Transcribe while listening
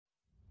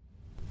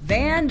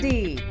Van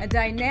D, a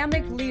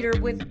dynamic leader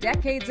with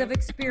decades of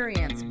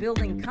experience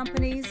building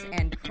companies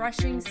and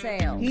crushing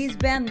sales. He's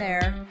been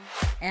there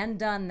and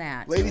done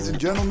that. Ladies and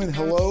gentlemen,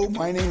 hello.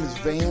 My name is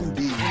Van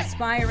D.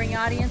 Inspiring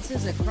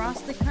audiences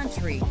across the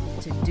country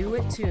to do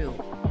it too.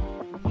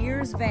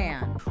 Here's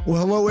Van.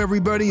 Well, hello,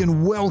 everybody,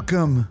 and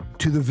welcome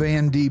to the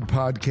Van D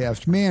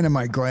podcast. Man, am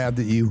I glad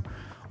that you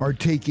are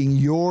taking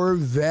your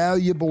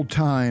valuable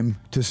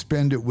time to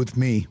spend it with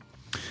me.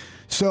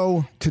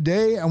 So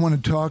today I want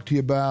to talk to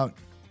you about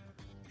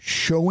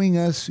showing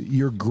us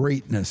your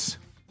greatness.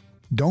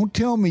 Don't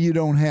tell me you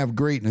don't have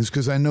greatness,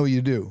 because I know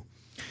you do.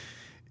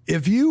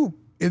 If you've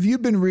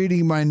been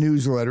reading my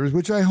newsletters,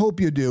 which I hope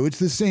you do, it's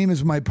the same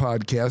as my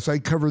podcast. I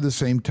cover the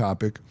same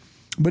topic.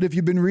 But if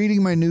you've been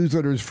reading my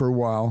newsletters for a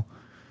while,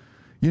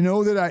 you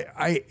know that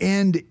I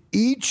end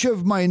each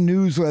of my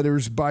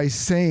newsletters by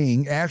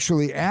saying,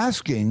 actually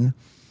asking,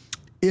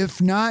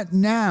 if not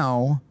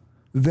now,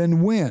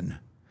 then when?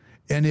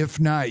 And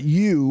if not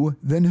you,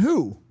 then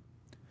who?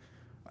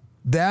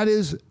 That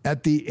is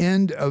at the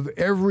end of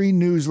every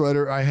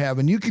newsletter I have.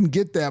 And you can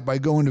get that by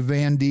going to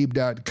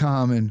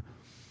vandeeb.com and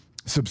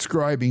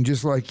subscribing,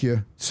 just like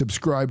you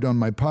subscribed on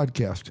my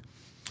podcast.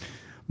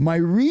 My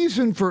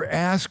reason for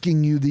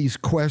asking you these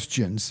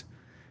questions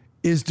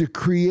is to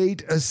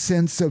create a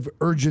sense of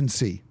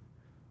urgency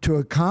to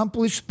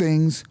accomplish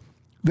things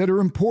that are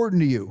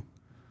important to you.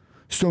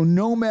 So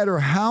no matter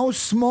how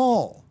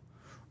small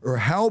or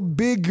how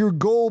big your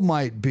goal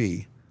might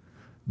be,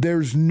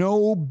 there's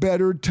no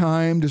better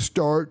time to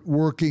start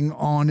working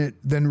on it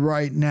than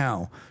right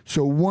now.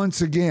 So once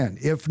again,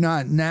 if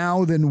not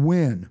now, then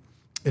when?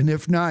 And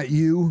if not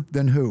you,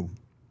 then who?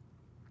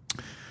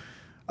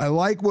 I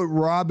like what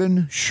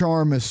Robin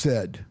Sharma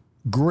said.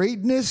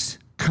 Greatness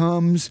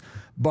comes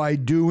by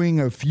doing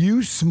a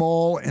few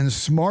small and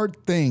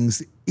smart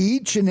things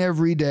each and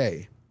every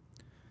day.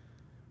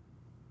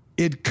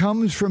 It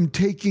comes from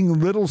taking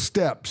little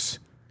steps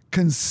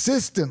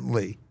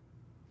consistently.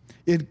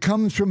 It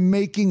comes from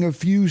making a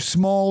few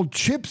small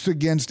chips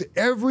against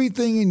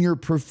everything in your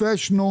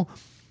professional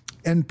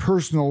and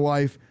personal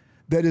life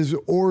that is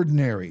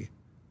ordinary,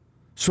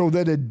 so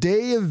that a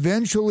day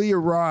eventually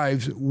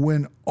arrives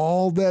when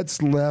all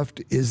that's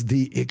left is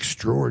the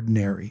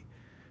extraordinary.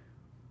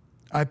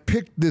 I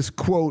picked this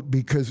quote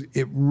because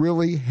it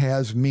really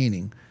has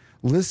meaning.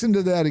 Listen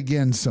to that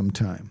again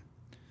sometime.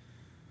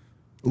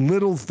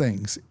 Little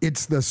things.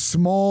 It's the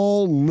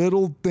small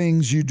little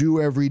things you do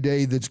every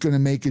day that's going to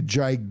make a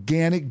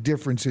gigantic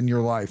difference in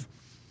your life.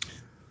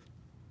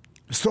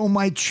 So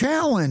my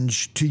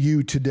challenge to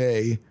you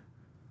today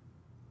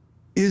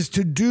is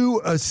to do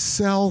a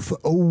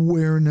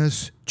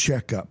self-awareness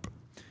checkup.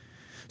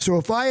 So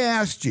if I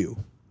asked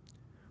you,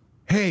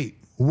 hey,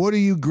 what are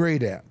you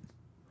great at?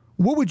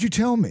 What would you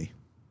tell me?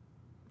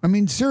 I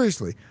mean,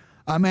 seriously,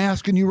 I'm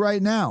asking you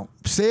right now.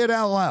 Say it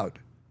out loud.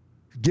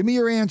 Give me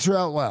your answer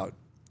out loud.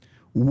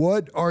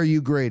 What are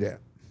you great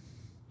at?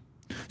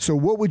 So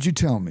what would you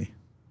tell me?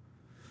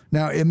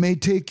 Now, it may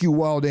take you a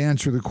while to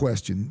answer the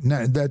question.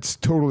 Now, that's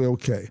totally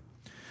okay.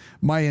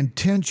 My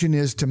intention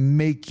is to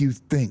make you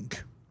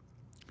think.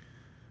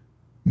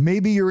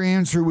 Maybe your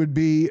answer would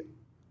be,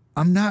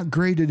 I'm not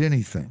great at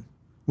anything,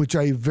 which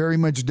I very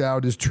much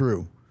doubt is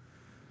true,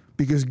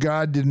 because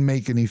God didn't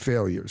make any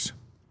failures.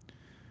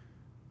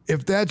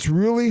 If that's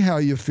really how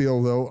you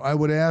feel, though, I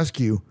would ask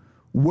you,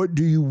 what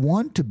do you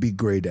want to be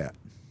great at?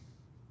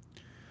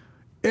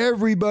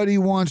 Everybody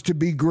wants to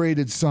be great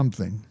at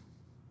something.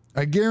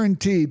 I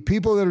guarantee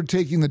people that are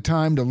taking the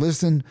time to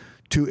listen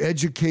to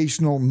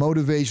educational,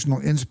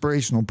 motivational,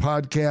 inspirational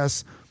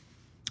podcasts,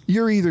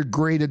 you're either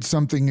great at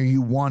something or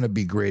you want to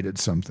be great at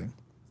something.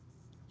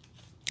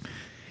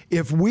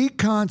 If we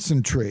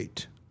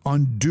concentrate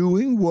on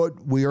doing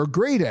what we are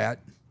great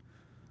at,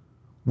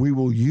 we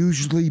will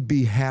usually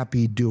be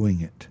happy doing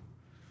it.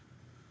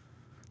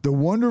 The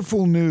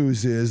wonderful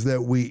news is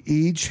that we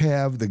each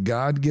have the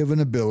God-given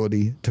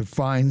ability to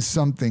find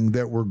something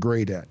that we're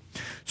great at.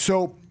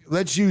 So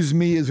let's use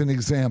me as an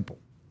example.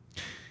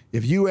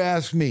 If you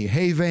ask me,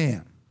 hey,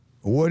 Van,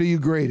 what are you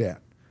great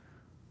at?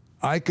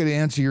 I could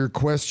answer your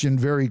question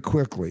very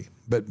quickly,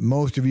 but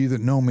most of you that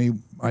know me,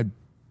 I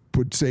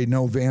would say,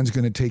 no, Van's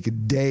going to take a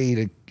day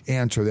to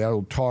answer that.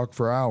 I'll talk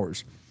for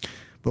hours.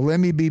 But let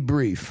me be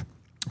brief.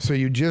 So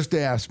you just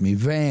asked me,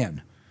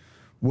 Van,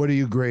 what are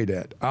you great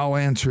at? I'll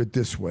answer it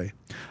this way.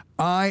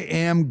 I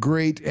am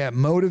great at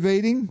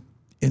motivating,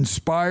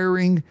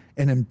 inspiring,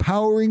 and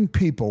empowering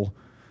people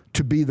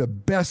to be the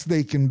best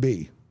they can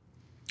be.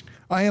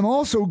 I am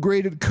also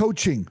great at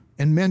coaching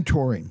and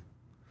mentoring.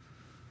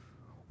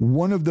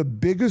 One of the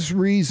biggest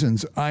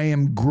reasons I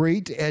am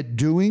great at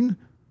doing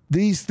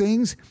these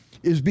things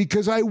is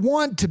because I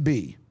want to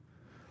be.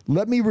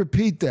 Let me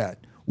repeat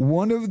that.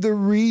 One of the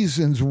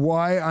reasons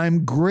why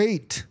I'm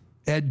great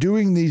at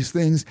doing these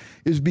things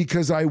is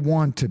because I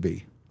want to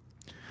be.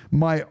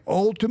 My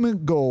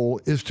ultimate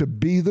goal is to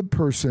be the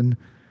person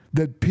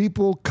that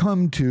people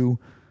come to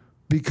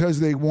because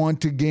they want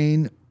to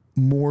gain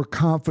more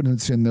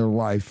confidence in their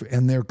life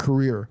and their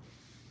career.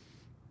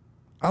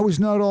 I was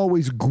not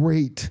always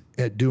great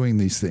at doing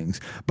these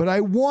things, but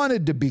I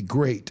wanted to be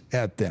great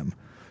at them.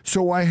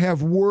 So I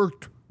have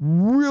worked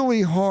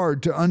really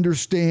hard to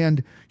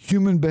understand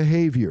human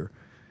behavior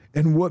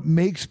and what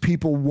makes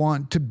people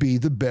want to be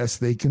the best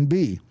they can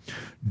be.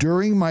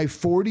 During my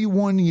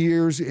 41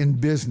 years in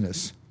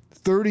business,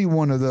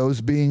 31 of those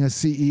being a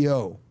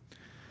CEO,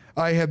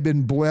 I have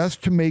been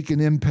blessed to make an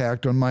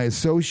impact on my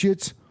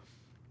associates,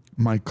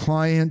 my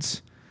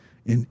clients,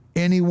 and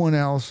anyone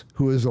else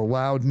who has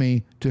allowed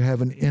me to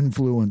have an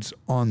influence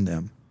on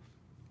them.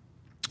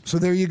 So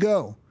there you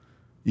go.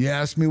 You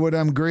ask me what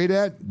I'm great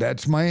at?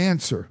 That's my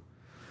answer.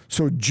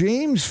 So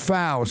James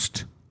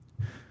Faust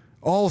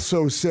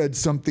also said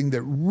something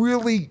that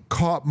really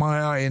caught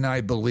my eye and I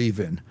believe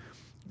in.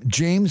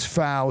 James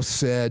Faust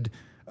said,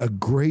 "A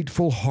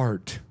grateful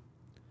heart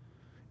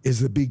is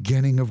the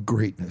beginning of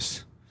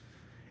greatness.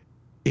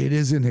 It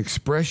is an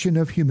expression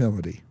of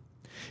humility.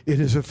 It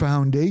is a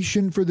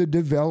foundation for the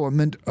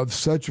development of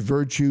such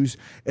virtues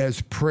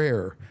as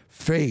prayer,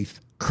 faith,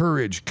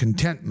 courage,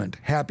 contentment,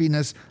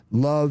 happiness,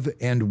 love,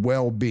 and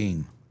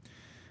well-being."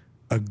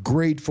 A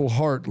grateful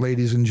heart,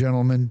 ladies and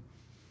gentlemen.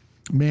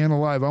 Man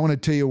alive, I want to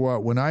tell you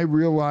what, when I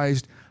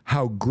realized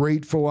how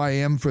grateful I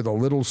am for the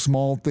little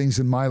small things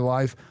in my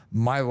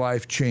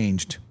life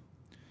changed.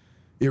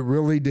 It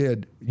really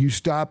did. You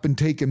stop and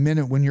take a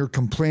minute when you're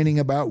complaining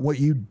about what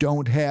you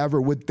don't have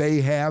or what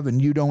they have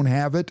and you don't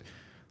have it.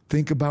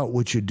 Think about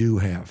what you do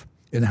have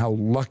and how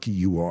lucky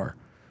you are.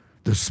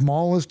 The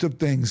smallest of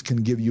things can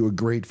give you a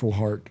grateful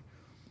heart.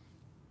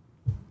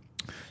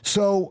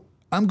 So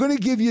I'm going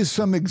to give you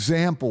some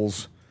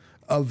examples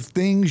of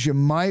things you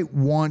might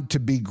want to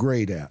be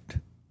great at.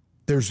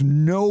 There's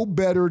no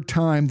better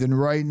time than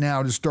right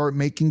now to start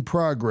making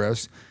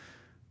progress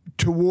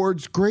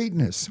towards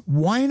greatness.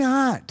 Why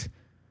not?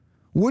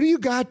 What do you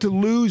got to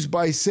lose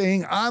by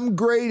saying, I'm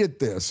great at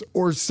this,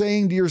 or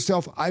saying to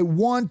yourself, I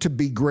want to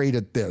be great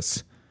at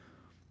this?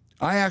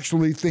 I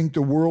actually think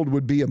the world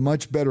would be a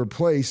much better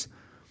place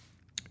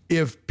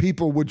if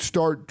people would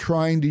start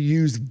trying to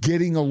use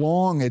getting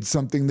along at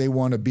something they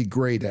want to be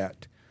great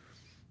at.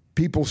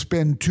 People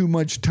spend too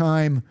much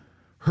time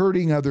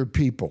hurting other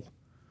people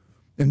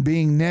and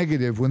being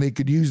negative when they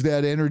could use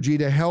that energy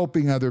to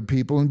helping other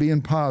people and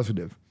being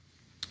positive.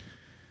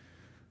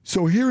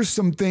 So here's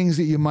some things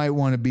that you might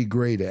want to be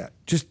great at.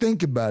 Just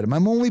think about them.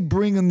 I'm only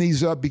bringing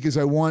these up because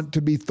I want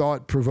to be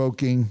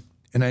thought-provoking,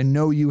 and I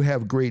know you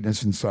have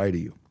greatness inside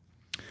of you.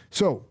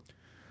 So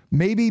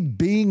maybe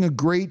being a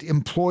great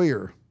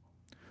employer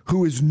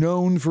who is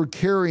known for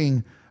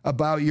caring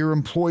about your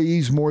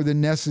employees more than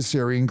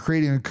necessary and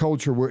creating a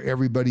culture where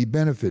everybody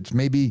benefits.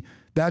 Maybe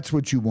that's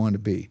what you want to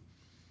be.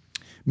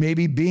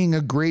 Maybe being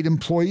a great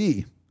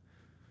employee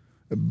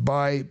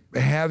by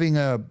having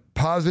a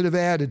positive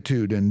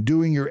attitude and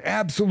doing your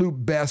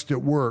absolute best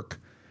at work,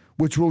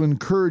 which will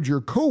encourage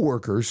your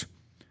coworkers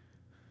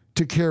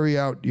to carry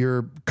out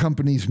your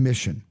company's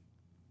mission.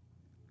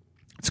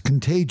 It's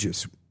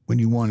contagious when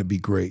you want to be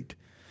great.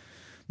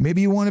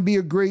 Maybe you want to be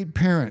a great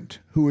parent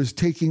who is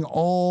taking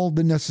all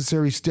the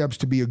necessary steps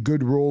to be a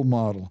good role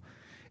model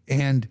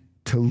and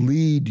to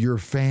lead your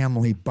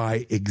family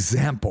by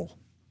example.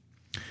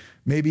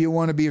 Maybe you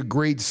want to be a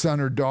great son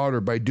or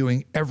daughter by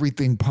doing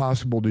everything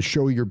possible to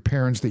show your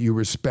parents that you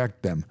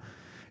respect them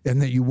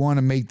and that you want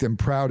to make them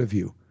proud of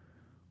you.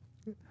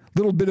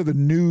 Little bit of a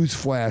news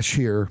flash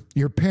here.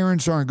 Your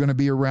parents aren't going to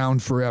be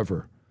around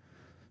forever.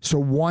 So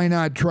why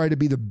not try to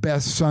be the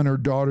best son or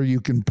daughter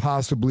you can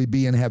possibly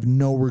be and have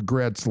no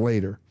regrets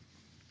later?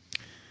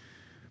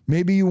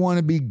 Maybe you want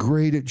to be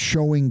great at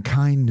showing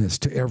kindness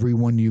to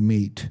everyone you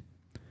meet.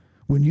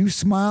 When you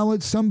smile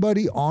at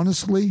somebody,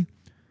 honestly,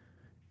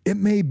 it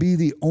may be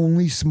the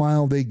only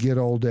smile they get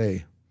all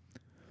day.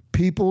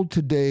 People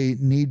today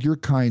need your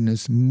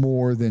kindness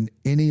more than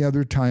any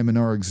other time in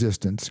our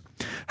existence.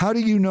 How do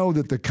you know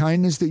that the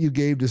kindness that you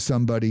gave to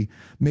somebody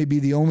may be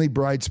the only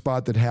bright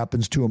spot that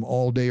happens to them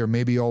all day or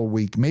maybe all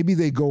week? Maybe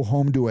they go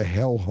home to a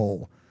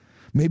hellhole.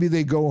 Maybe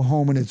they go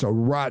home and it's a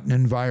rotten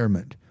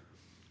environment.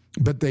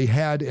 But they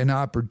had an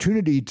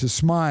opportunity to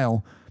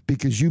smile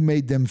because you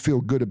made them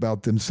feel good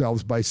about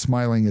themselves by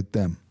smiling at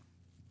them.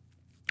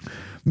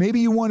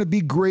 Maybe you want to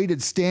be great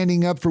at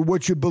standing up for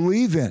what you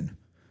believe in.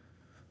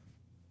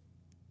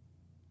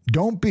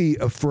 Don't be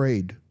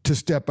afraid to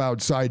step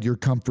outside your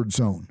comfort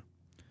zone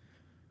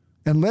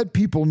and let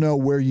people know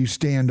where you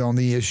stand on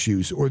the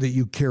issues or that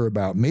you care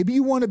about. Maybe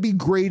you want to be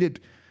great at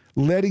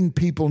letting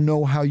people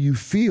know how you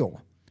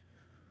feel.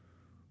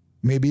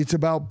 Maybe it's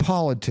about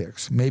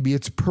politics. Maybe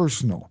it's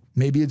personal.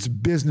 Maybe it's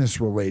business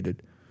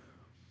related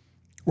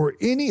or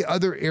any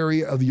other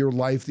area of your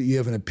life that you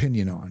have an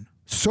opinion on.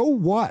 So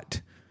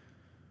what?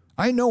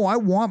 I know I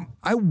want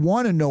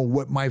to know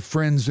what my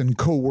friends and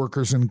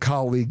coworkers and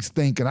colleagues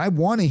think, and I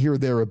want to hear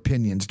their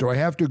opinions. Do I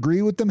have to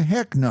agree with them?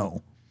 Heck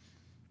no.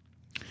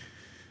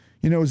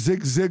 You know,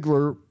 Zig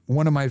Ziglar,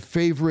 one of my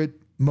favorite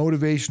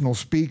motivational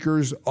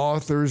speakers,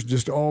 authors,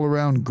 just all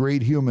around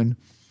great human.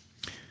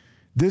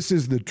 This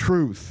is the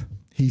truth.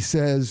 He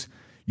says,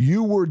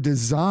 you were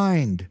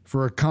designed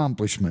for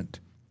accomplishment.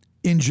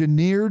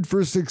 engineered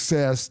for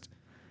success,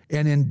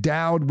 and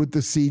endowed with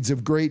the seeds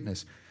of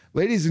greatness.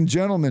 Ladies and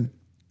gentlemen,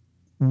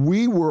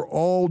 we were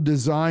all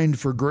designed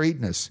for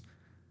greatness.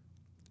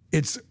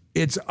 It's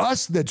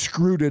us that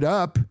screwed it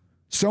up.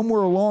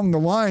 Somewhere along the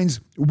lines,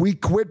 we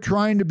quit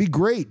trying to be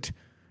great.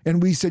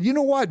 And we said, you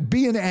know what?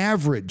 Being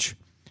average.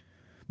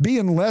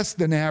 Being less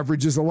than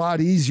average is a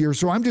lot easier.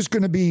 So I'm just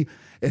going to be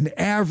an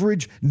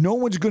average. No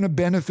one's going to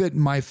benefit in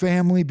my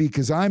family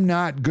because I'm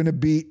not going to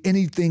be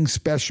anything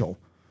special.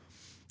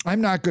 I'm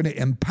not going to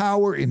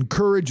empower,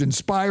 encourage,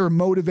 inspire,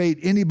 motivate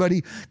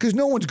anybody because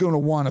no one's going to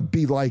want to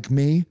be like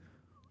me.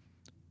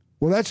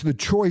 Well, that's the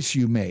choice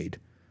you made.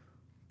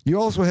 You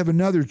also have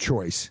another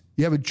choice.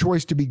 You have a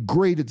choice to be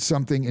great at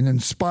something and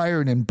inspire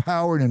and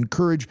empower and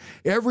encourage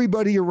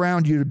everybody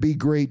around you to be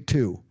great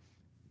too.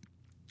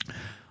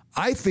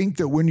 I think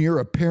that when you're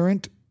a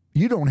parent,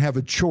 you don't have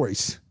a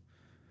choice.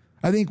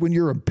 I think when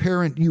you're a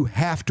parent, you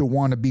have to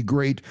want to be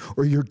great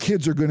or your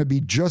kids are going to be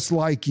just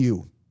like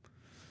you.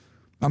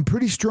 I'm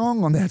pretty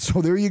strong on that,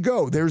 so there you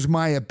go. There's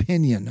my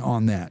opinion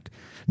on that.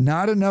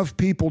 Not enough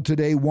people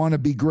today want to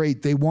be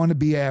great. They want to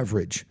be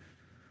average.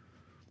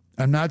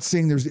 I'm not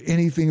saying there's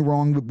anything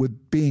wrong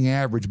with being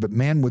average, but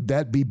man, would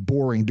that be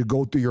boring to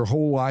go through your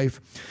whole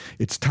life.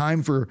 It's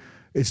time for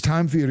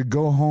you to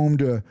go home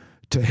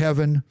to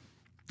heaven.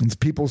 And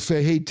people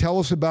say, hey, tell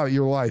us about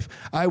your life.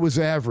 I was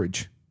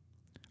average.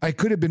 I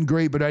could have been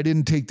great, but I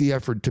didn't take the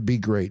effort to be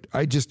great.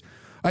 I just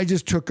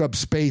took up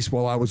space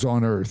while I was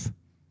on earth.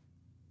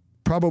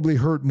 Probably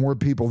hurt more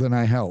people than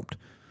I helped.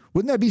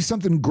 Wouldn't that be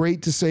something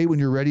great to say when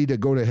you're ready to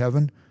go to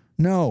heaven?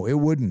 No, it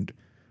wouldn't.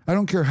 I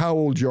don't care how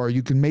old you are.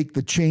 You can make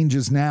the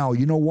changes now.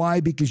 You know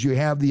why? Because you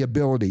have the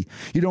ability.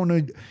 You don't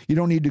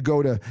need to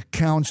go to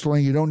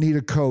counseling. You don't need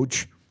a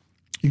coach.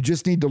 You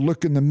just need to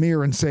look in the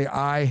mirror and say,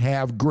 I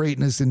have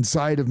greatness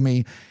inside of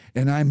me,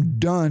 and I'm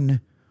done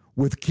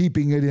with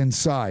keeping it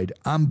inside.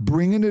 I'm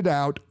bringing it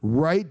out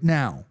right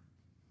now.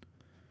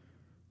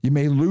 You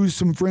may lose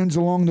some friends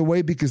along the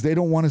way because they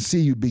don't want to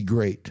see you be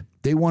great.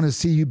 They want to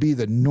see you be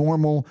the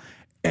normal,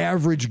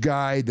 average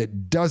guy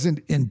that doesn't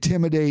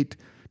intimidate,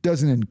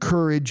 doesn't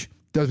encourage,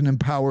 doesn't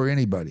empower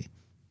anybody.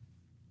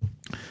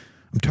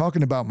 I'm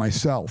talking about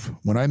myself.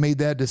 When I made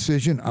that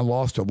decision, I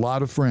lost a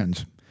lot of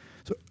friends.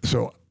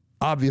 So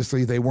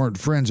obviously they weren't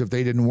friends if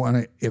they didn't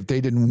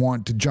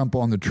want to jump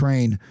on the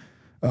train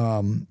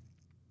and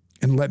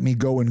let me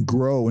go and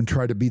grow and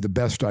try to be the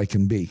best I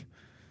can be.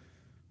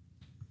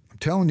 I'm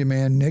telling you,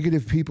 man,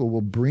 negative people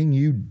will bring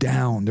you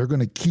down. They're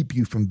going to keep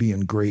you from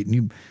being great.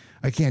 And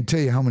I can't tell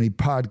you how many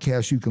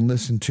podcasts you can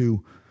listen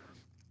to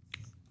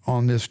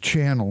on this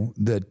channel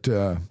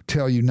that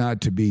tell you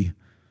not to be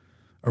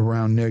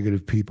around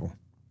negative people.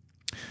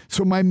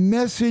 So my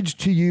message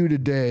to you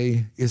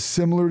today is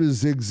similar to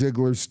Zig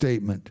Ziglar's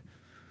statement.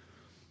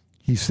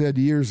 He said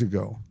years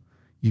ago,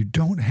 you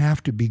don't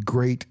have to be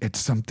great at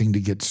something to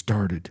get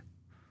started.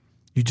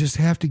 You just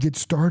have to get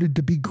started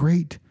to be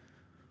great.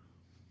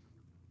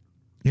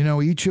 You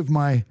know, each of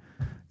my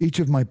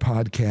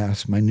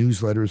podcasts, my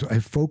newsletters, I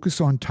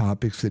focus on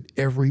topics that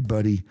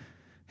everybody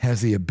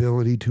has the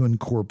ability to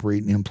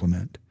incorporate and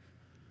implement.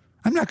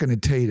 I'm not going to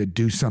tell you to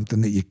do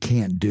something that you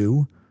can't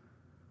do.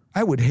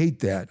 I would hate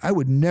that. I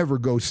would never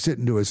go sit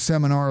into a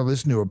seminar,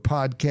 listen to a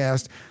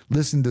podcast,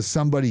 listen to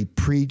somebody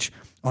preach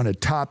on a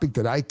topic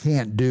that I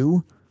can't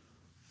do.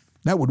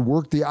 That would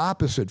work the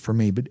opposite for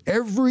me. But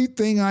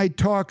everything I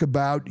talk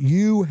about,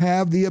 you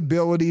have the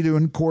ability to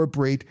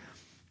incorporate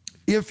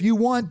if you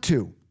want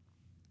to.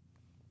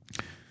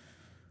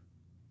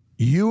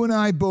 You and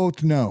I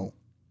both know,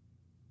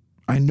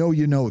 I know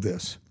you know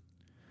this,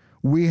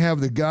 we have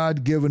the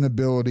God-given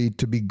ability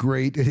to be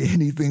great at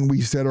anything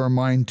we set our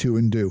mind to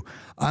and do.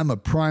 I'm a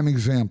prime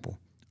example.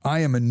 I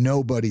am a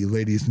nobody,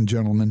 ladies and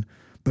gentlemen,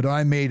 but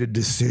I made a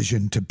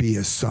decision to be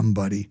a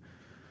somebody.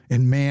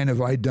 And man, have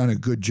I done a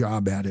good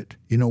job at it.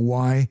 You know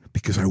why?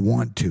 Because I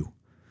want to.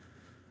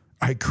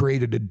 I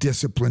created a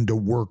discipline to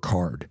work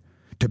hard,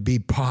 to be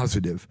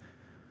positive.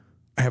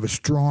 I have a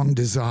strong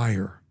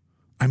desire.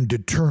 I'm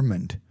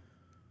determined.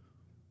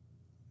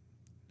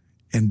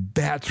 And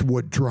that's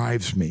what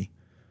drives me.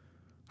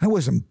 I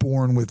wasn't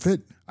born with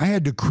it. I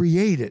had to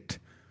create it.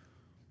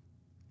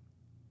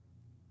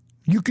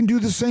 You can do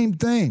the same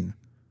thing.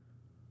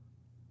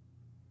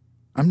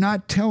 I'm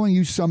not telling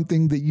you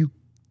something that you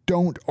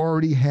don't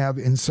already have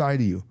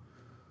inside of you.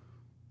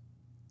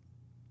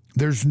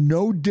 There's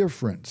no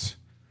difference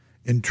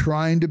in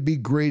trying to be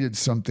great at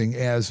something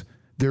as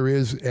there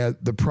is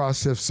at the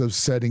process of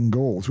setting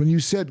goals. When you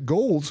set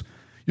goals,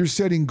 you're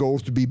setting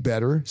goals to be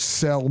better,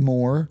 sell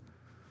more.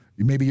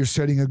 Maybe you're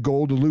setting a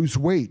goal to lose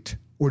weight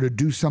or to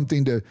do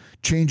something to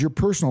change your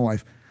personal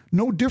life.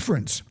 No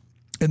difference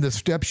in the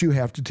steps you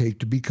have to take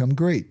to become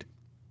great.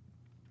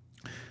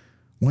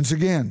 Once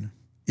again,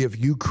 if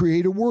you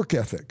create a work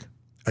ethic,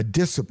 a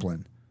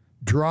discipline,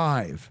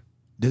 drive,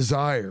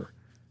 desire,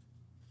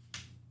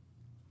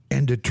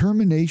 and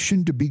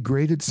determination to be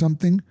great at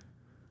something,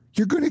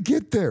 you're going to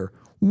get there.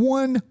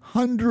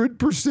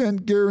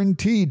 100%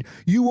 guaranteed.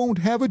 You won't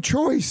have a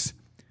choice.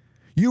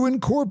 you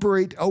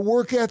incorporate a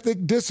work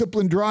ethic,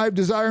 discipline, drive,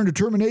 desire, and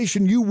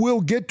determination, you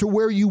will get to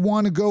where you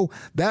want to go.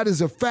 That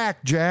is a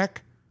fact,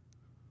 Jack.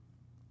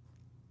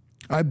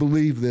 I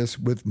believe this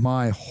with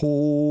my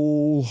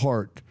whole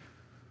heart.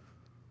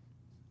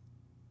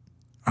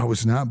 I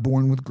was not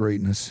born with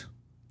greatness.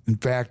 In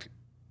fact,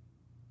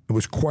 it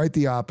was quite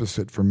the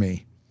opposite for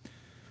me.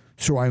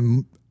 So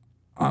I'm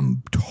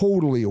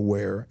totally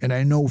aware, and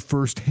I know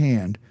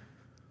firsthand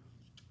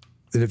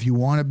that if you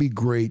want to be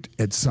great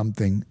at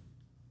something,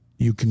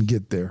 you can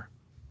get there.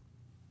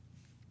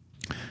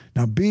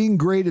 Now, being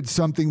great at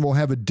something will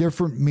have a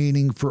different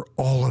meaning for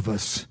all of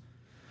us.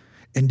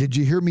 And did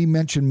you hear me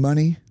mention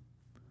money?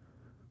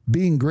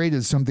 Being great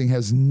at something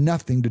has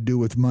nothing to do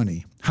with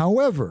money.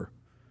 However,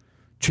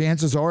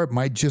 chances are it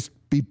might just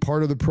be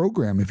part of the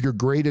program. If you're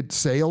great at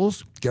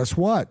sales, guess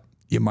what?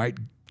 You might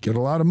get a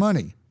lot of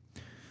money.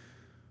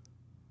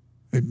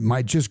 It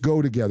might just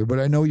go together, but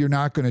I know you're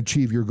not going to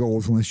achieve your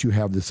goals unless you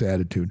have this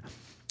attitude.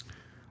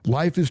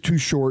 Life is too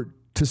short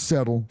to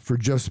settle for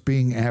just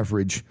being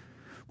average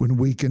when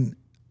we can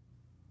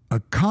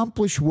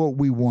accomplish what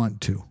we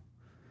want to,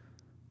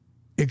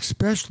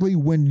 especially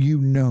when you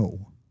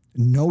know,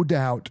 no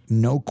doubt,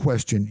 no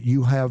question,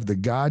 you have the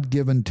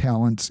God-given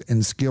talents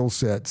and skill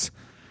sets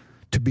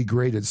to be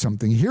great at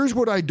something. Here's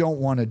what I don't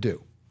want to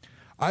do.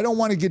 I don't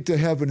want to get to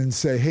heaven and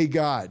say, hey,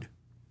 God,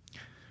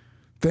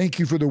 thank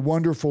you for the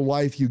wonderful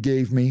life you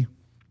gave me.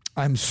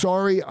 I'm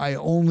sorry I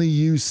only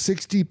used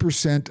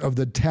 60% of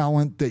the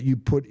talent that you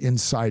put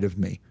inside of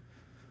me.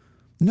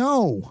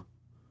 No,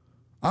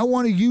 I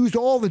want to use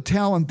all the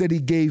talent that he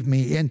gave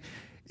me. And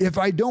if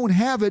I don't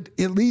have it,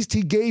 at least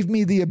he gave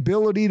me the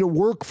ability to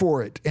work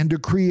for it and to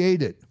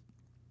create it.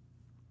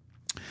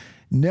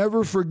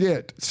 Never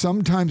forget,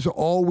 sometimes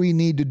all we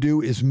need to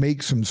do is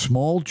make some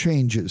small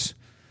changes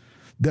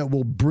that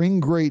will bring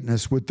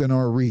greatness within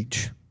our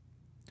reach.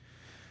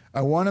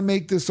 I want to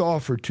make this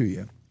offer to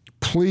you.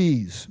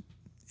 Please,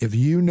 if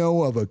you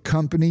know of a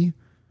company,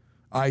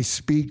 I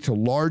speak to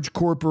large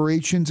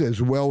corporations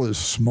as well as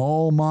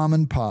small mom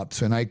and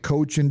pops, and I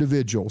coach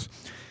individuals.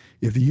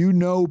 If you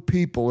know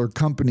people or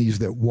companies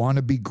that want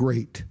to be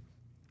great,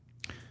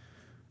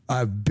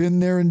 I've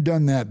been there and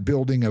done that,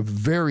 building a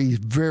very,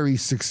 very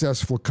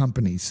successful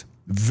companies.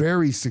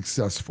 Very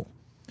successful.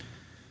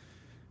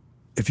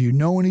 If you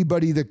know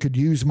anybody that could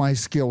use my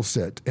skill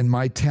set and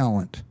my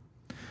talent,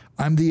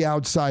 I'm the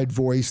outside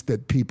voice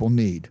that people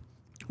need.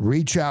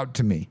 Reach out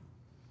to me.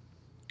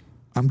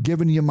 I'm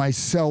giving you my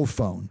cell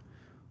phone,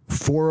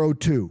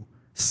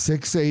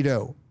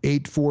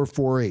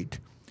 402-680-8448.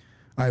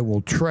 I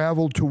will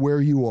travel to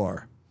where you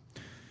are.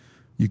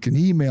 You can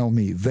email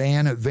me,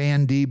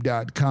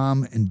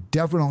 van@vandeeb.com, and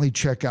definitely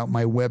check out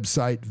my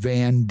website,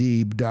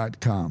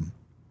 vandeeb.com.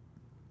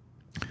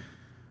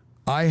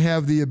 I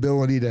have the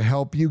ability to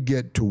help you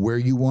get to where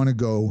you want to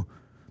go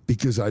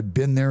because I've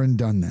been there and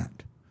done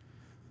that.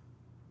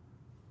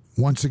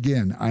 Once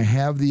again, I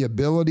have the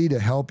ability to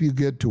help you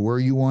get to where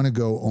you want to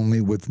go. Only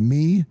with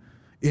me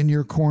in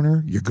your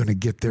corner, you're going to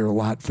get there a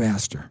lot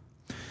faster.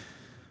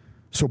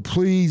 So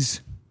please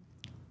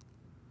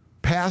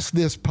pass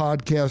this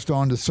podcast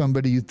on to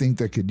somebody you think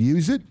that could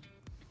use it.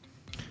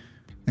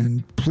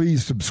 And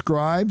please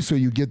subscribe so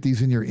you get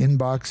these in your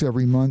inbox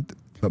every month.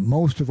 But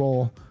most of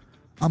all,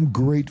 I'm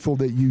grateful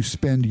that you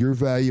spend your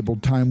valuable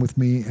time with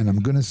me. And I'm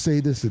going to say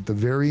this at the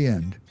very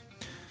end.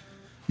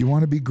 You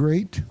want to be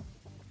great?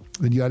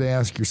 Then you got to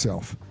ask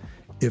yourself,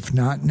 if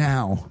not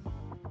now,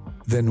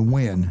 then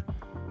when?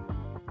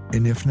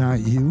 And if not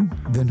you,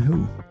 then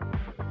who?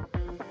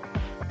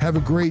 Have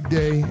a great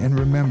day, and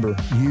remember,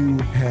 you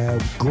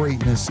have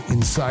greatness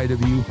inside of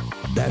you.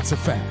 That's a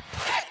fact.